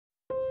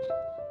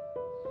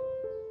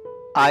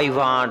I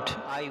want,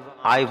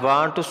 I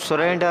want to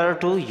surrender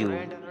to you.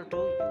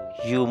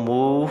 You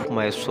move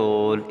my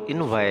soul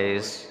in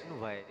ways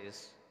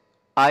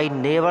I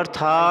never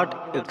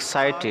thought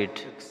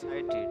excited.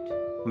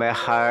 My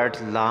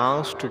heart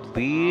longs to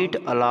beat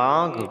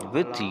along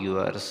with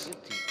yours.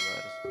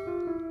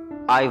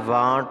 I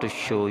want to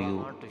show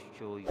you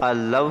a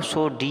love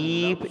so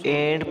deep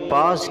and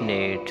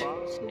passionate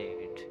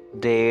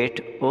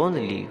that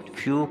only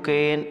few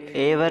can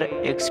ever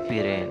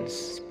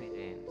experience.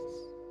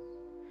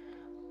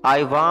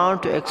 I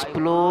want to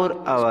explore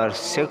our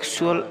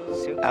sexual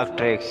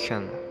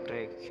attraction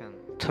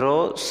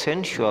through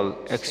sensual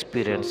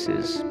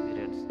experiences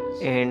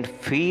and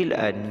feel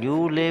a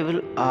new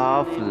level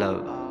of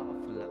love.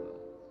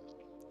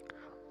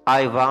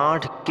 I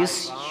want to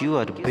kiss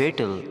your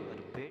battle,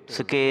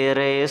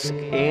 scares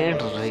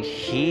and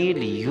heal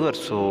your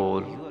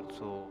soul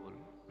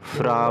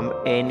from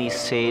any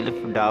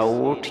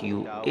self-doubt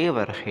you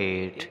ever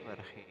had.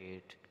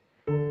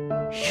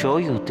 Show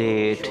you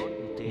that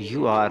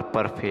you are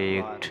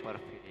perfect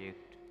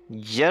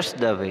just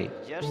the way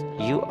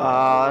you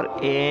are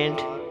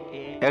and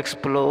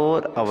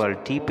explore our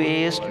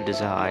deepest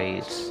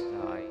desires.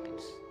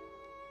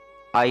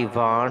 I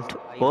want to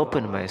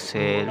open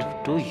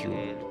myself to you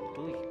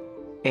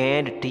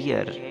and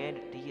tear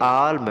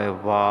all my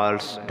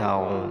walls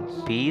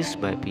down piece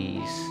by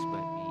piece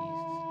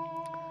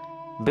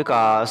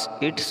because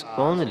it's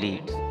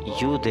only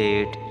you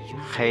that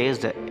has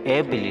the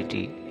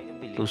ability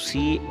to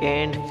see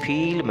and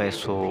feel my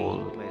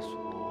soul.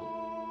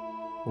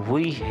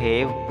 We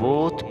have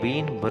both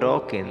been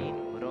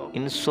broken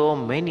in so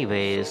many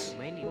ways.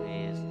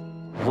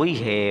 We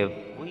have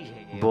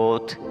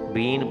both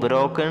been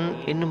broken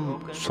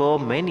in so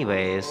many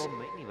ways.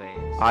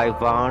 I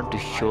want to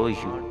show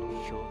you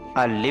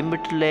a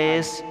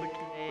limitless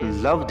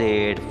love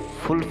that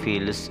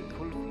fulfills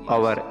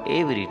our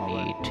every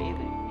need.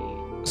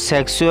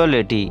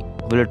 Sexuality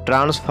will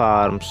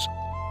transform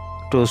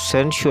to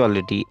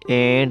sensuality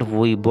and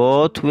we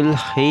both will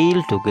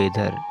heal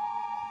together.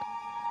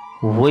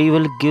 We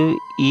will give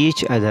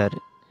each other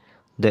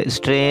the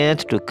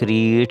strength to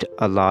create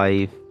a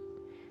life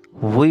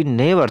we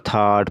never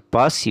thought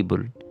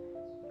possible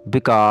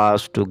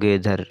because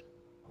together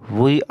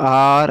we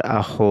are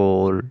a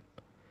whole.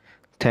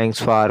 Thanks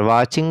for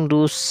watching.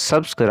 Do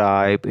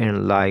subscribe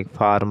and like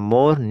for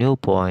more new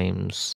poems.